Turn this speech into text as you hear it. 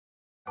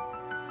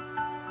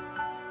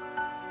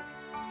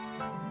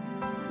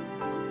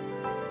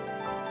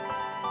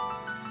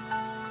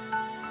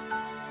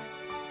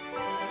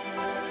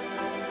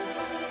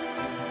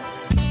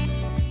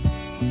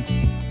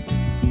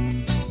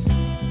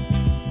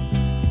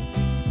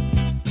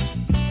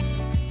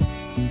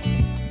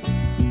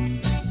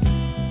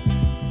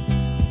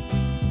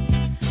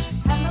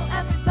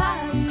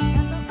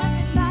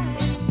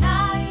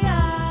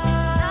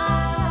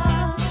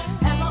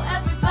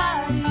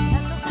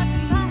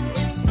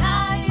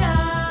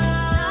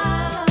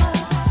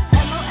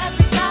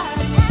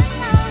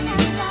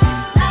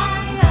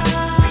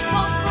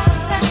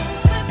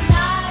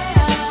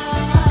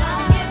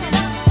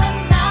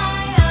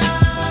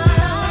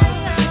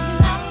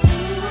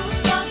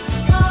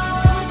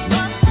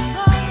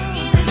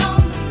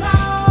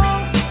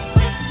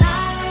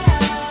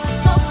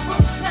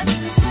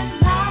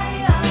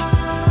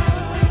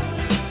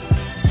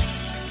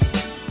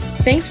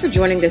Thanks for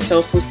joining the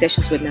Soulfood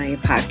Sessions with Naya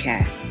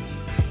podcast.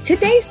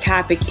 Today's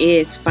topic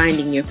is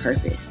finding your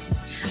purpose.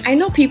 I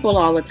know people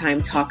all the time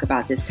talk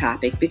about this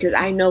topic because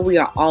I know we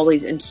are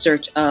always in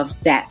search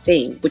of that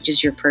thing, which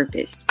is your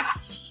purpose.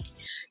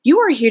 You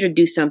are here to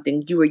do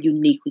something you are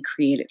uniquely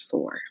created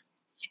for,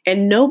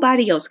 and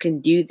nobody else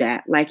can do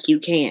that like you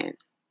can.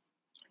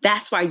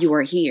 That's why you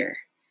are here.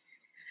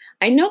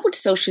 I know with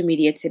social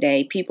media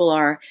today, people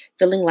are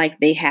feeling like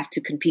they have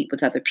to compete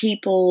with other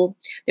people.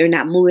 They're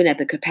not moving at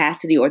the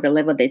capacity or the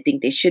level they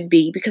think they should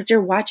be because they're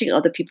watching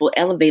other people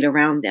elevate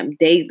around them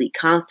daily,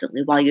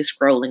 constantly while you're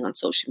scrolling on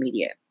social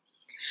media.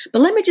 But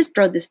let me just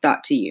throw this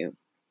thought to you.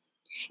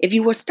 If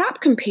you will stop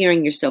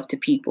comparing yourself to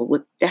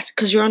people, that's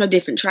because you're on a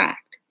different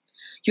track.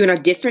 You're on a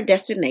different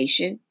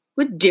destination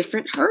with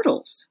different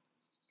hurdles.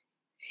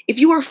 If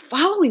you are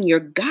following your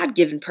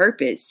God-given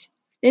purpose,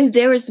 then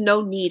there is no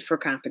need for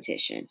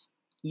competition.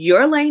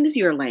 Your lane is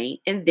your lane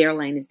and their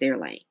lane is their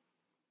lane.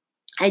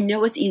 I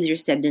know it's easier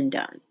said than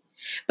done,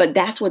 but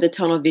that's where the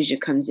tunnel vision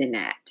comes in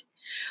at.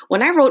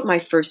 When I wrote my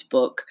first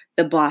book,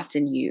 The Boss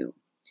in You,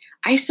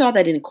 I saw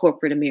that in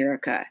corporate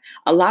America,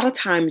 a lot of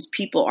times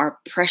people are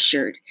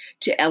pressured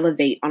to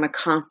elevate on a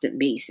constant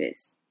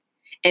basis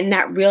and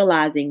not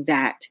realizing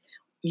that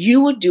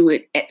you will do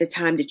it at the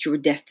time that you were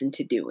destined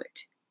to do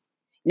it.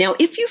 Now,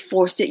 if you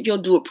force it, you'll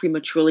do it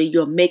prematurely.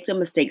 You'll make the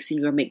mistakes and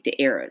you'll make the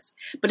errors.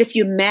 But if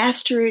you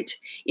master it,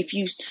 if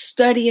you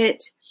study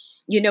it,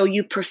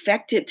 you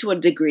perfect it to a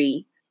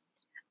degree,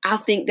 I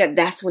think that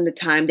that's when the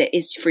time that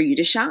is for you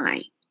to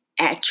shine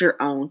at your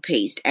own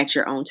pace, at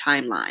your own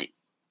timeline.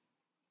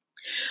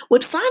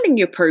 With finding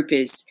your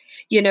purpose,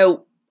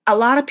 a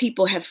lot of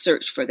people have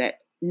searched for that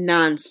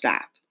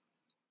nonstop.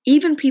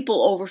 Even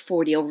people over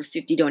 40, over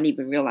 50 don't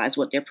even realize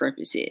what their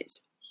purpose is.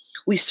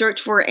 We search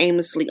for it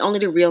aimlessly only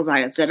to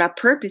realize that our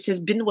purpose has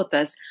been with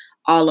us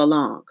all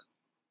along.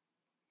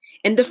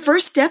 And the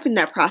first step in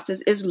that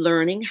process is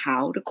learning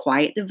how to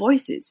quiet the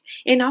voices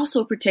and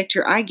also protect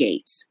your eye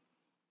gates.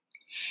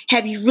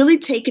 Have you really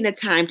taken the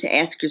time to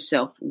ask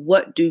yourself,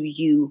 what do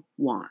you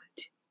want?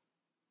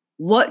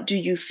 What do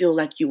you feel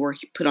like you were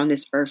put on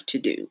this earth to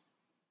do?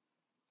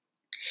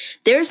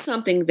 There's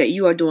something that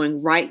you are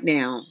doing right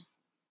now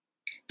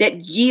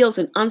that yields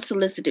an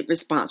unsolicited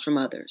response from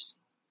others.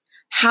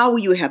 How are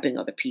you helping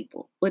other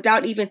people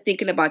without even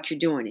thinking about you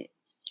doing it?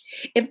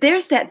 If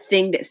there's that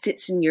thing that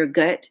sits in your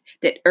gut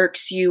that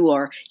irks you,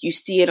 or you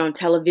see it on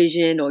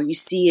television, or you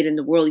see it in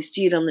the world, you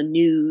see it on the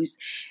news,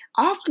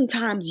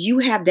 oftentimes you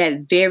have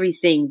that very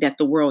thing that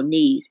the world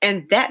needs,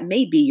 and that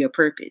may be your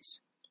purpose.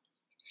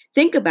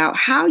 Think about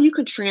how you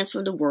can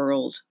transform the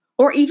world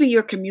or even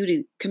your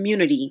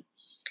community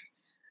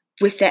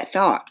with that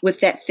thought, with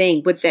that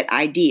thing, with that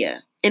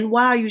idea. And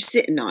why are you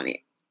sitting on it?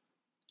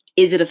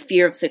 Is it a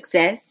fear of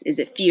success? Is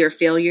it fear of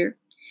failure?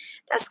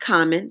 That's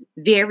common.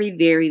 Very,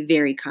 very,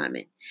 very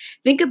common.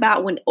 Think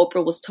about when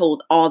Oprah was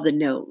told all the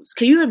no's.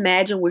 Can you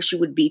imagine where she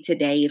would be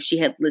today if she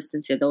had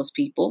listened to those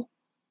people?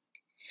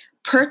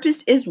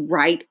 Purpose is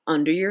right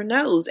under your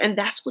nose, and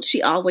that's what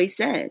she always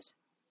says.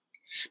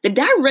 The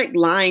direct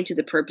line to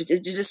the purpose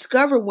is to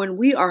discover when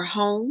we are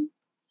home,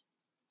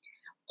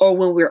 or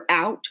when we're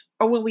out,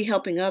 or when we're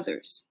helping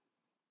others.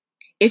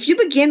 If you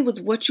begin with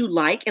what you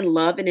like and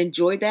love and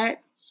enjoy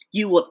that,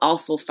 you will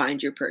also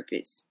find your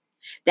purpose.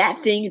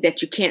 That thing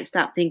that you can't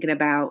stop thinking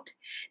about,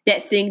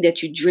 that thing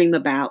that you dream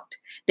about,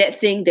 that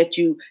thing that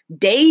you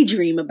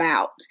daydream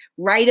about,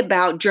 write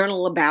about,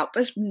 journal about,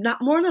 but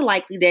not more than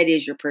likely that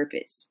is your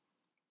purpose.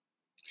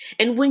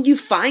 And when you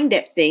find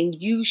that thing,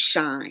 you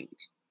shine.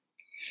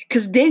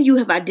 Because then you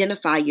have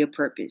identified your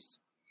purpose.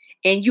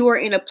 And you are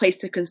in a place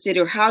to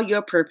consider how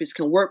your purpose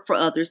can work for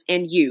others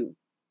and you.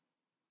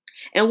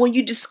 And when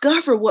you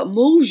discover what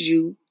moves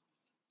you,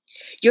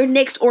 your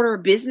next order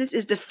of business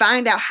is to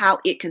find out how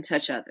it can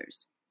touch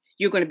others.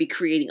 You're going to be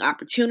creating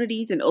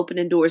opportunities and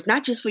opening doors,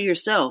 not just for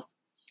yourself,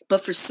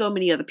 but for so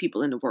many other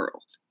people in the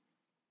world.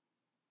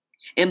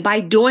 And by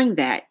doing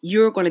that,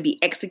 you're going to be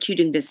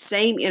executing the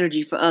same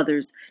energy for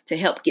others to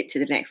help get to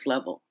the next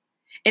level.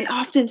 And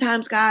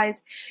oftentimes,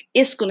 guys,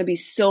 it's going to be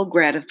so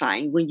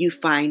gratifying when you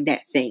find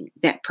that thing,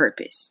 that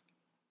purpose.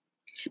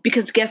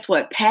 Because guess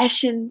what?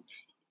 Passion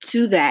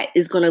to that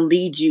is going to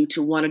lead you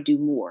to want to do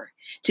more,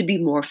 to be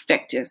more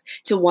effective,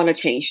 to want to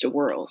change the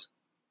world.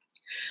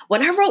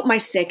 When I wrote my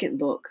second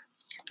book,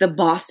 The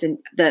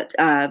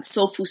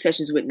Soulfood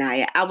Sessions with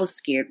Naya, I was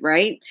scared,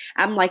 right?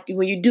 I'm like,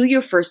 when you do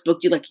your first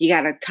book, you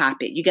got to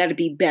top it. You got to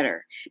be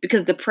better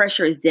because the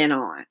pressure is then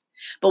on.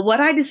 But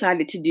what I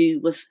decided to do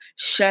was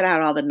shut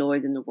out all the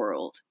noise in the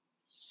world.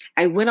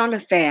 I went on a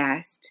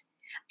fast.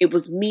 It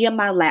was me and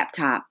my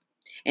laptop.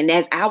 And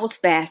as I was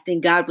fasting,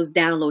 God was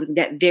downloading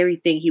that very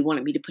thing he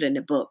wanted me to put in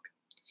the book.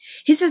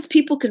 He says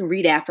people can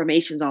read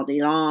affirmations all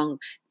day long,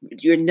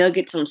 your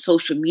nuggets on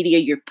social media,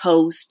 your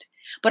post,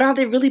 but are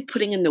they really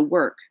putting in the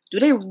work?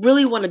 Do they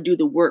really want to do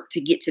the work to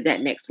get to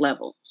that next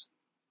level?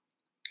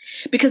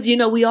 Because,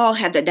 we all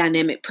have that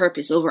dynamic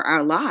purpose over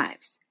our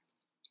lives.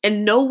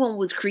 And no one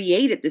was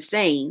created the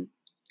same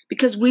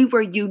because we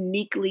were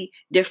uniquely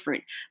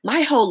different.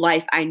 My whole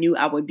life, I knew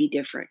I would be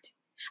different.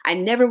 I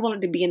never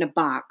wanted to be in a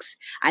box.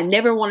 I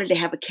never wanted to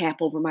have a cap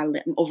over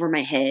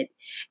my head.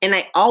 And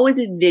I always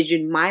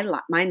envisioned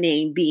my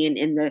name being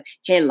in the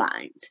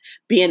headlines,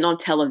 being on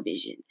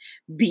television,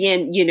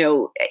 being,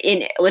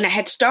 when I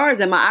had stars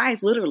in my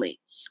eyes, literally.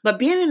 But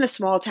being in a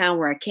small town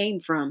where I came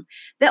from,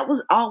 that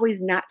was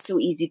always not so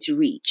easy to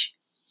reach.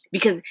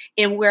 Because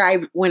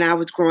when I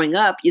was growing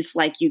up, it's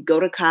like you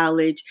go to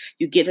college,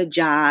 you get a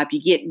job,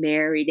 you get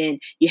married, and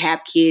you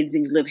have kids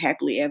and you live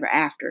happily ever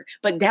after.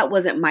 But that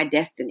wasn't my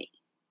destiny.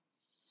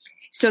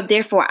 So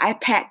therefore, I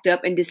packed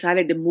up and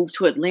decided to move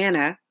to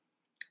Atlanta,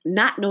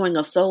 not knowing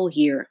a soul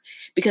here,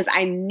 because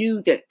I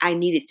knew that I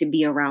needed to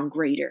be around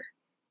greater.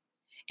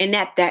 And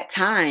at that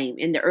time,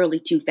 in the early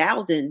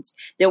 2000s,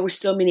 there were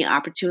so many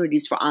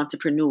opportunities for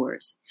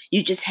entrepreneurs.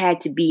 You just had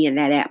to be in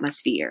that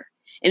atmosphere.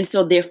 And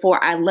so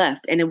therefore, I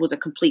left, and it was a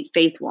complete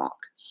faith walk.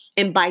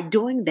 And by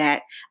doing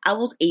that, I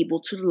was able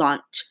to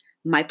launch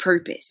my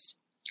purpose,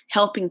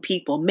 helping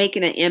people,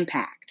 making an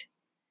impact.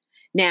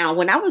 Now,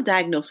 when I was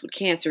diagnosed with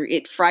cancer,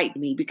 it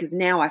frightened me because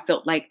now I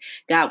felt like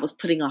God was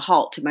putting a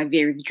halt to my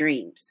very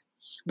dreams.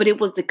 But it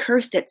was the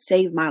curse that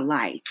saved my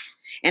life.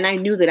 And I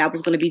knew that I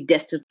was going to be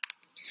destined.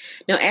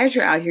 Now, as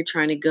you're out here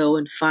trying to go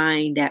and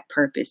find that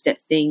purpose,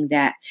 that thing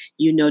that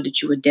you know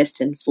that you were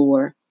destined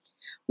for,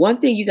 one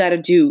thing you got to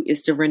do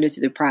is surrender to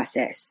the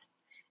process.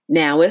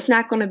 Now, it's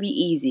not going to be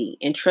easy.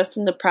 And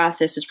trusting the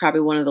process is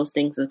probably one of those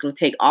things that's going to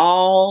take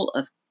all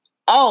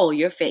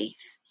your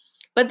faith.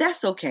 But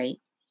that's okay.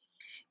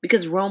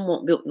 Because Rome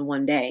won't built in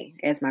one day,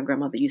 as my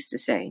grandmother used to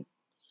say.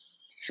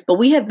 But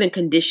we have been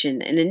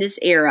conditioned, and in this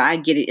era, I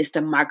get it, it's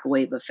the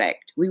microwave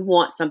effect. We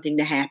want something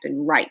to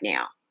happen right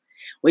now.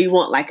 We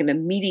want like an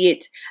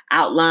immediate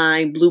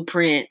outline,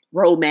 blueprint,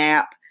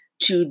 roadmap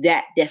to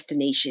that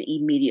destination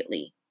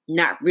immediately.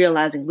 Not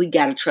realizing we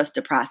got to trust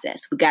the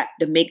process. We got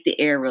to make the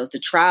errors, the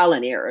trial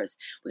and errors.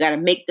 We got to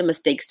make the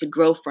mistakes to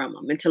grow from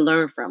them and to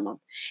learn from them.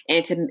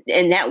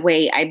 And that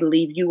way, I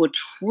believe you will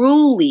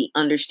truly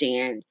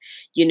understand,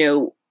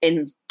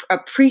 and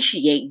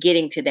appreciate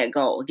getting to that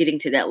goal, getting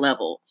to that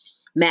level,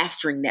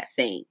 mastering that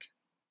thing.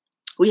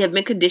 We have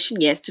been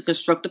conditioned, yes, to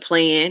construct a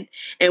plan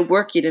and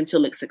work it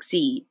until it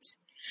succeeds.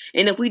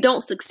 And if we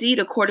don't succeed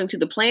according to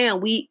the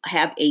plan, we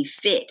have a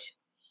fit.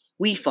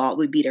 We fall,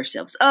 we beat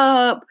ourselves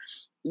up.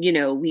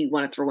 We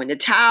want to throw in the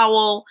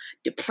towel,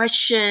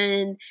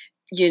 depression,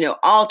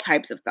 all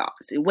types of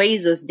thoughts. It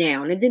weighs us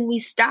down. And then we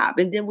stop,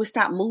 and then we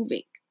stop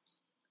moving.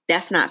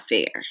 That's not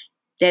fair.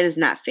 That is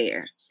not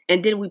fair.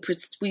 And then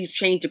we've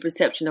changed the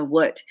perception of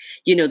what,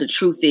 the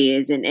truth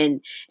is.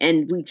 And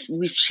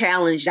we've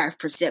challenged our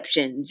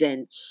perceptions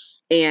and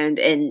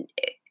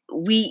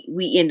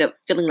we end up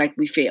feeling like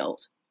we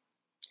failed.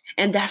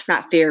 And that's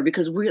not fair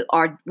because we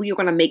are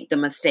going to make the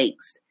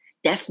mistakes.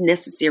 That's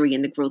necessary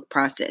in the growth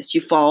process.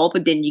 You fall,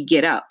 but then you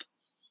get up.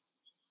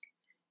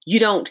 You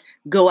don't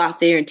go out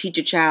there and teach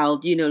a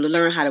child, to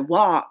learn how to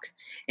walk.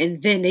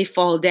 And then they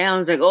fall down.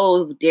 It's like,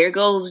 oh, there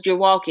goes your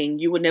walking.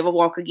 You would never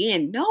walk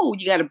again. No,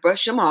 you got to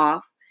brush them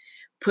off.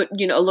 Put,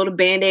 a little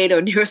Band-Aid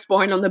or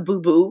Neosporin on the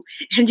boo-boo.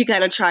 And you got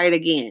to try it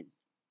again.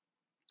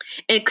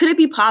 And could it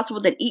be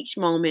possible that each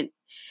moment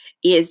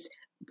is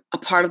a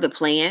part of the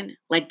plan?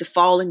 Like the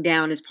falling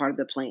down is part of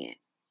the plan.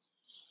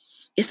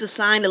 It's a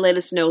sign to let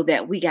us know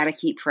that we got to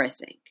keep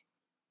pressing.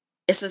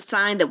 It's a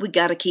sign that we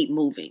got to keep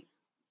moving.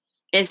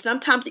 And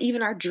sometimes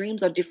even our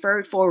dreams are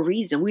deferred for a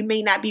reason. We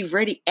may not be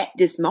ready at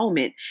this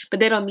moment, but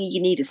that don't mean you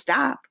need to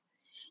stop.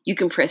 You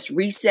can press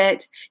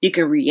reset. You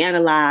can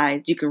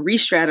reanalyze. You can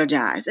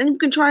re-strategize, and you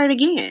can try it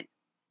again.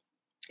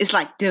 It's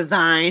like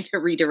divine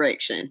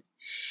redirection.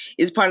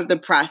 It's part of the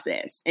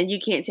process, and you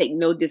can't take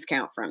no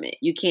discount from it.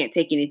 You can't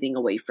take anything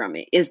away from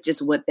it. It's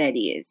just what that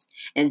is.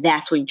 And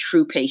that's when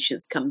true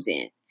patience comes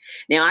in.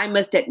 Now, I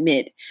must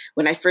admit,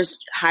 when I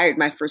first hired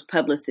my first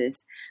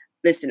publicist,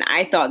 listen,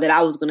 I thought that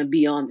I was going to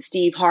be on the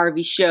Steve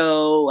Harvey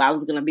show. I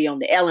was going to be on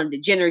the Ellen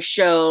DeGeneres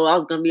show. I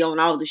was going to be on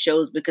all the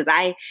shows because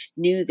I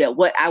knew that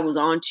what I was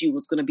on to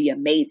was going to be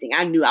amazing.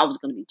 I knew I was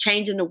going to be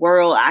changing the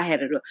world. I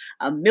had a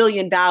 $1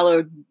 million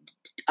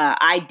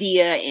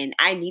idea, and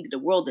I needed the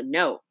world to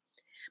know.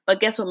 But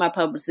guess what my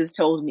publicist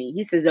told me?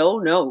 He says, oh,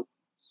 no,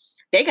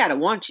 they got to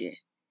want you.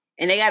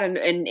 And they got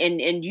to,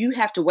 and you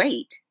have to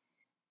wait.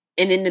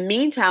 And in the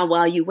meantime,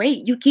 while you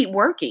wait, you keep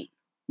working.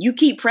 You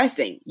keep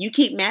pressing. You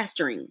keep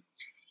mastering.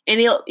 And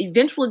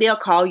they'll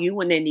call you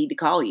when they need to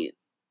call you.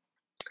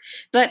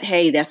 But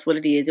hey, that's what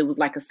it is. It was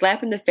like a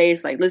slap in the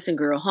face. Like, listen,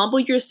 girl, humble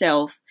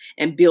yourself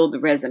and build the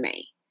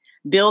resume.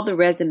 Build the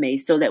resume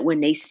so that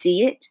when they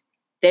see it,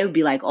 they would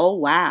be like, oh,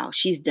 wow,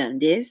 she's done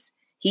this.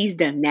 He's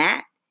done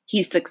that.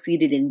 He's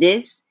succeeded in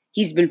this.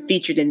 He's been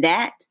featured in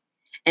that.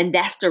 And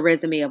that's the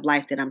resume of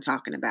life that I'm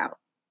talking about.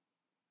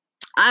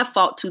 I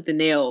fought tooth and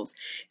nails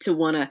to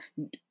want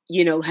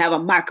to, have a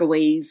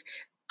microwave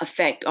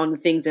effect on the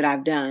things that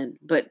I've done.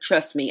 But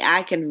trust me,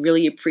 I can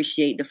really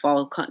appreciate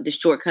the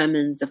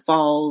shortcomings, the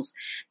falls,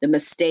 the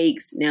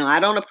mistakes. Now, I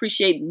don't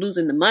appreciate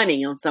losing the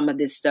money on some of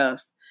this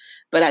stuff,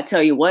 but I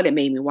tell you what, it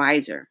made me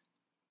wiser.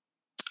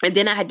 And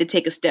then I had to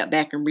take a step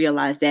back and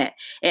realize that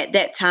at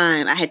that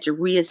time I had to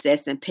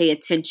reassess and pay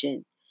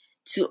attention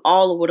to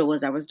all of what it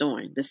was I was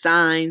doing, the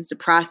signs, the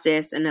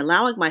process, and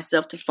allowing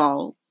myself to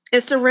fall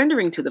and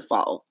surrendering to the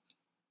fall,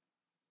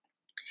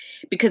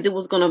 because it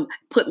was going to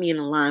put me in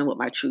line with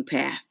my true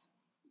path.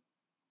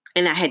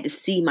 And I had to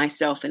see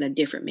myself in a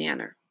different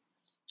manner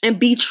and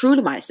be true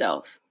to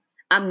myself.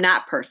 I'm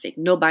not perfect.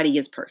 Nobody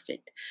is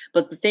perfect.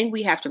 But the thing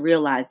we have to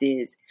realize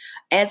is,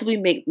 as we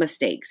make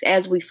mistakes,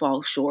 as we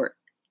fall short,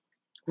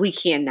 we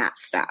cannot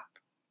stop.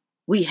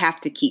 We have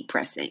to keep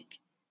pressing.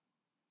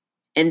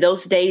 And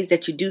those days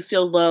that you do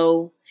feel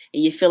low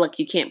and you feel like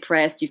you can't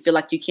press, you feel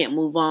like you can't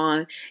move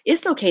on,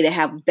 it's okay to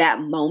have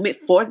that moment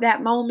for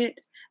that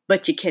moment,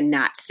 but you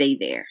cannot stay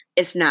there.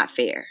 It's not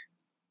fair.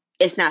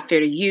 It's not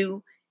fair to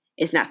you.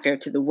 It's not fair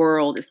to the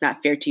world. It's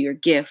not fair to your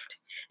gift.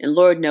 And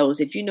Lord knows,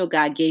 if you know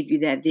God gave you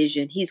that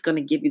vision, He's going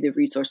to give you the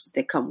resources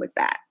that come with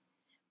that.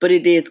 But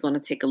it is going to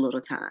take a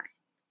little time.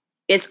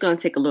 It's going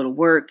to take a little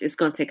work. It's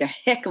going to take a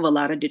heck of a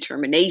lot of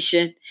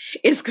determination.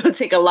 It's going to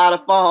take a lot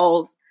of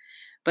falls.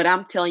 But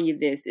I'm telling you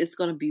this, it's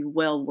going to be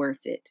well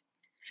worth it.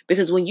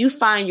 Because when you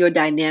find your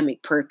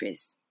dynamic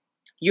purpose,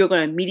 you're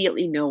going to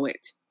immediately know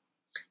it.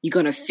 You're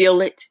going to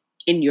feel it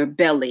in your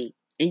belly,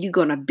 and you're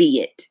going to be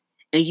it.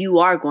 And you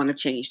are going to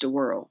change the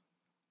world.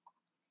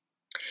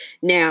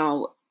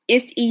 Now,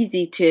 it's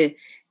easy to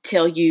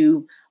tell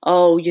you,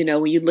 oh,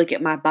 when you look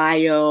at my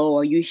bio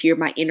or you hear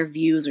my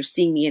interviews or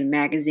see me in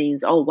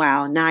magazines, oh,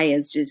 wow, Naya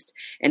is just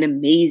an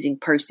amazing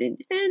person.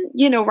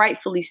 And,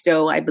 rightfully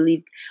so. I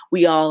believe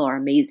we all are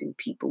amazing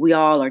people. We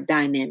all are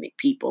dynamic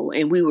people,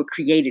 and we were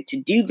created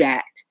to do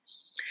that.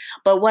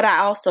 But what I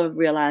also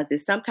realize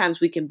is sometimes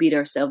we can beat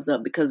ourselves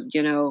up because,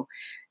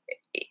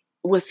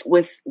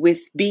 with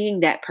being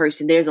that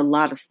person, there's a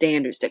lot of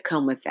standards that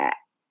come with that,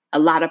 a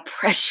lot of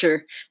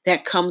pressure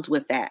that comes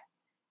with that.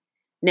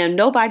 Now,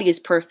 nobody is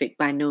perfect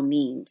by no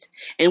means.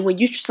 And when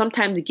you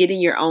sometimes get in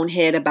your own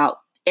head about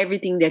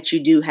everything that you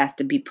do has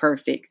to be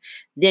perfect,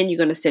 then you're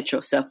going to set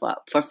yourself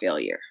up for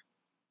failure.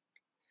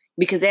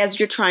 Because as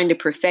you're trying to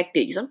perfect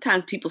it,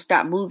 sometimes people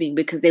stop moving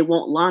because they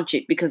won't launch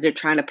it because they're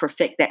trying to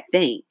perfect that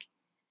thing.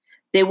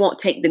 They won't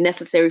take the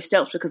necessary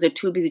steps because they're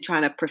too busy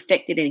trying to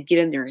perfect it and get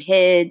in their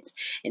heads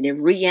and then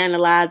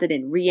reanalyze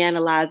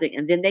it,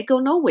 and then they go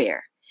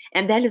nowhere.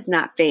 And that is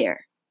not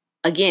fair.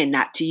 Again,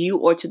 not to you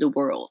or to the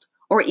world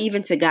or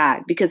even to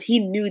God, because He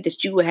knew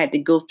that you had to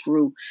go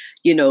through,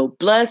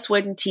 blood,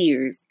 sweat, and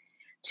tears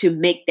to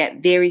make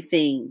that very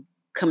thing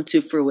come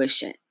to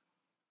fruition.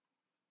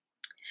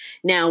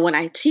 Now, when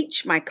I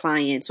teach my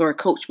clients or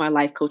coach my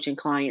life coaching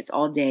clients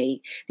all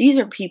day, these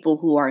are people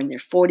who are in their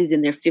 40s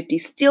and their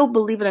 50s, still,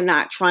 believe it or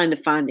not, trying to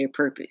find their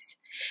purpose.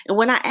 And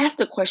when I asked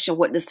the question,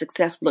 what does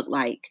success look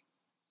like?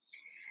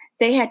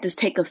 They had to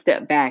take a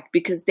step back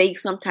because they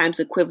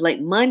sometimes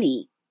equate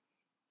money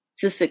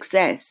to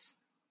success.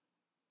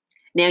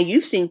 Now,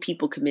 you've seen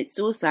people commit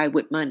suicide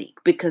with money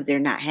because they're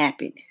not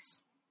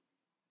happiness.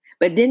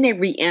 But then they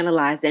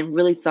reanalyzed and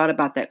really thought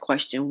about that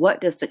question.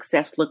 What does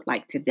success look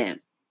like to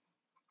them?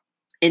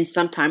 And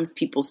sometimes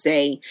people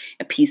say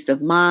a peace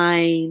of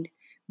mind,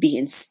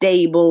 being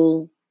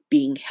stable,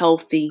 being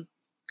healthy.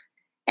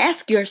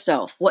 Ask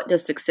yourself, what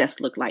does success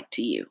look like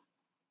to you?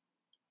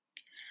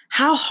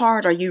 How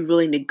hard are you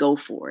willing to go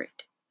for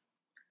it?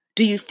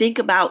 Do you think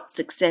about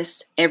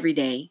success every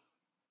day?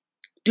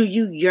 Do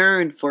you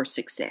yearn for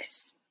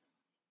success?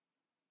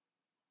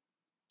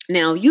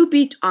 Now, you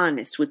be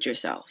honest with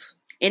yourself.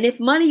 And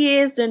if money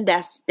is, then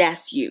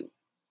that's you.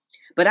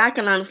 But I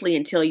can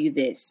honestly tell you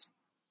this.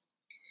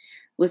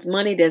 With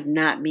money does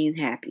not mean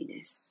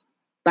happiness.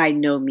 By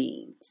no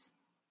means.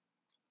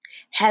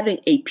 Having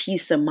a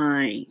peace of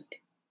mind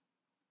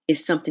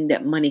is something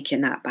that money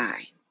cannot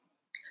buy.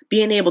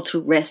 Being able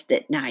to rest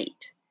at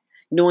night,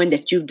 knowing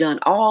that you've done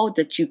all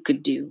that you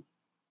could do.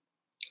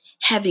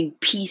 Having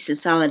peace and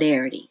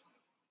solidarity.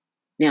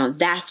 Now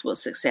that's what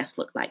success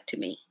looked like to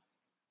me.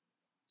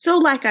 So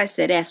like I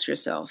said, ask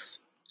yourself,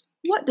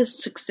 what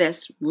does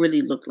success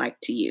really look like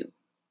to you?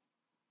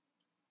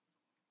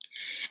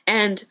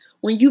 And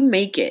when you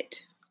make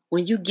it,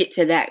 when you get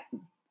to that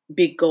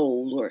big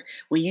goal, or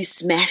when you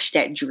smash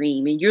that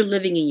dream and you're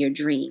living in your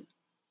dream,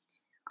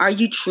 are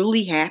you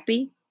truly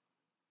happy?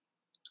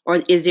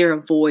 Or is there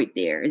a void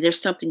there? Is there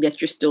something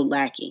that you're still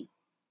lacking?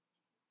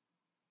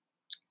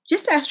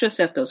 Just ask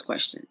yourself those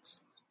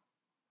questions.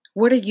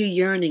 What are you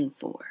yearning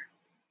for?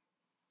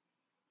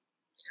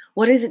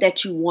 What is it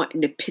that you want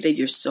in the pit of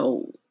your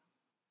soul?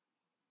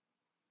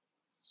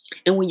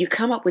 And when you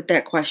come up with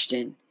that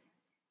question,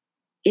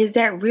 is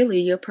that really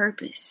your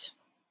purpose?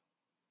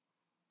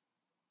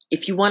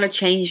 If you want to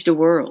change the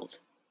world,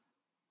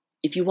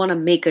 if you want to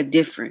make a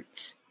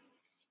difference,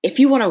 if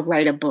you want to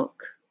write a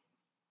book,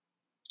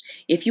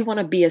 if you want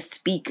to be a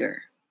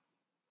speaker,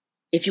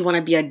 if you want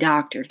to be a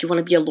doctor, if you want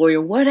to be a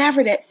lawyer,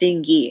 whatever that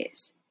thing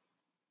is,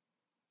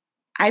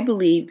 I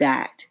believe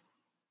that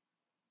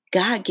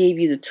God gave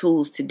you the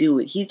tools to do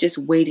it. He's just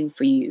waiting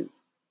for you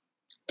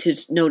to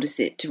notice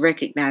it, to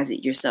recognize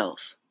it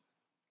yourself.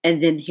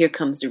 And then here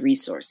comes the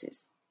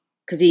resources.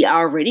 because he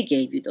already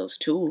gave you those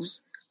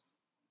tools.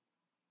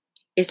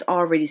 It's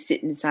already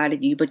sitting inside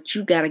of you, but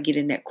you got to get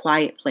in that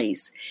quiet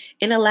place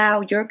and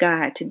allow your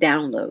God to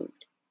download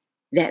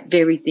that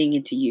very thing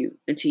into you,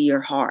 into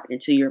your heart,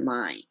 into your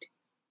mind.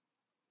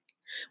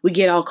 We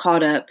get all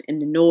caught up in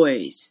the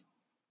noise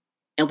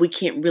and we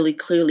can't really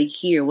clearly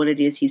hear what it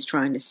is he's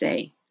trying to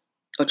say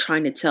or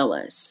trying to tell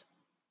us.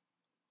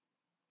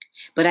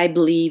 But I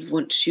believe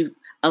once you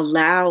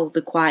allow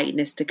the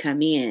quietness to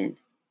come in,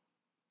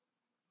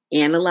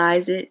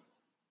 analyze it,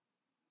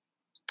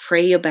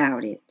 pray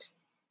about it,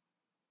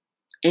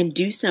 and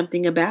do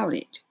something about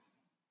it.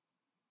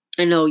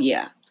 And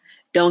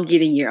don't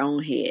get in your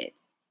own head.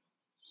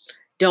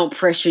 Don't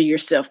pressure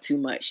yourself too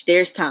much.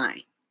 There's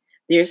time.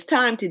 There's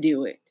time to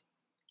do it.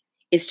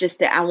 It's just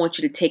that I want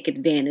you to take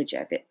advantage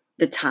of it,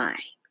 the time.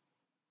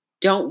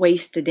 Don't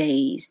waste the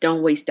days.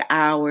 Don't waste the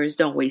hours.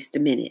 Don't waste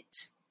the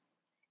minutes.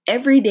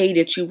 Every day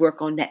that you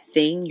work on that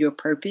thing, your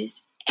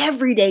purpose,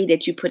 every day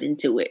that you put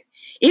into it,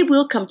 it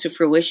will come to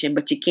fruition,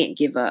 but you can't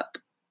give up.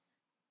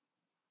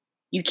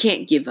 You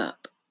can't give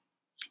up.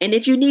 And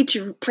if you need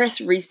to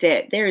press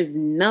reset, there is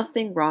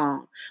nothing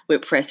wrong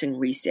with pressing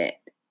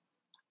reset.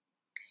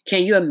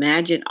 Can you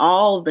imagine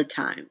all the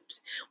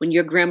times when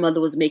your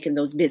grandmother was making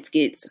those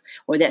biscuits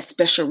or that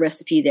special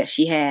recipe that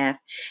she had,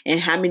 and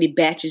how many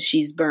batches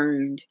she's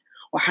burned,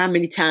 or how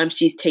many times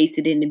she's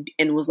tasted it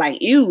and was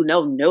like, ew,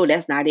 no,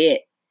 that's not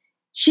it.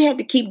 She had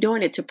to keep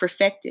doing it to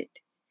perfect it.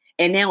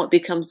 And now it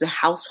becomes the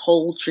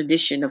household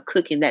tradition of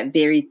cooking that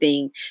very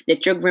thing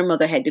that your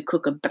grandmother had to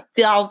cook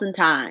 1,000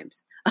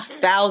 times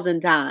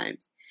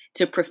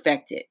to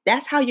perfect it.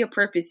 That's how your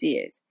purpose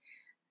is.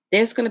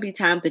 There's going to be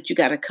times that you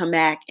got to come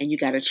back and you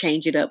got to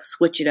change it up,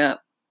 switch it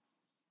up,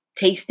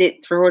 taste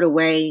it, throw it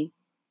away.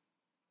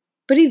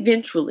 But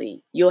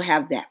eventually you'll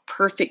have that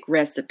perfect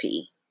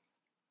recipe,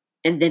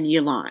 and then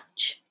you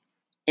launch,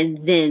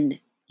 and then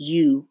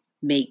you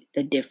make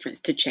the difference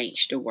to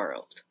change the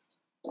world.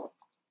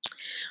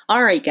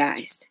 All right,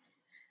 guys.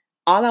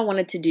 All I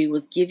wanted to do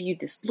was give you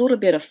this little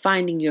bit of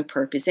finding your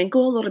purpose and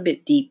go a little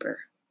bit deeper,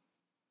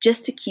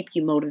 just to keep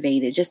you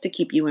motivated, just to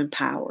keep you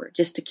empowered,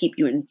 just to keep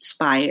you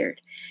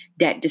inspired,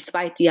 that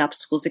despite the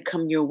obstacles that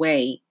come your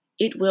way,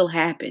 it will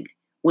happen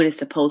when it's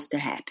supposed to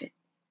happen.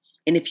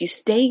 And if you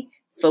stay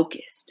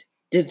focused,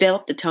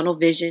 develop the tunnel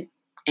vision,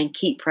 and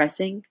keep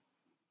pressing,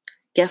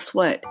 guess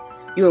what?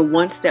 You're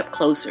one step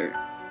closer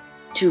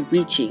to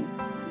reaching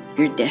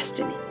your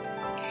destiny.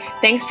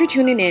 Thanks for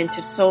tuning in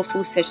to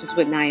Soulfood Sessions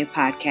with Naya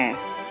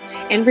podcast.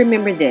 And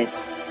remember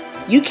this,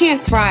 you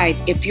can't thrive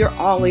if you're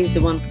always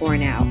the one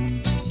pouring out.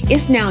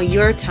 It's now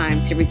your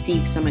time to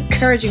receive some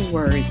encouraging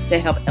words to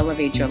help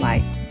elevate your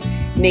life.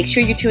 Make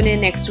sure you tune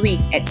in next week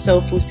at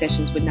Soulfood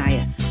Sessions with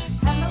Naya.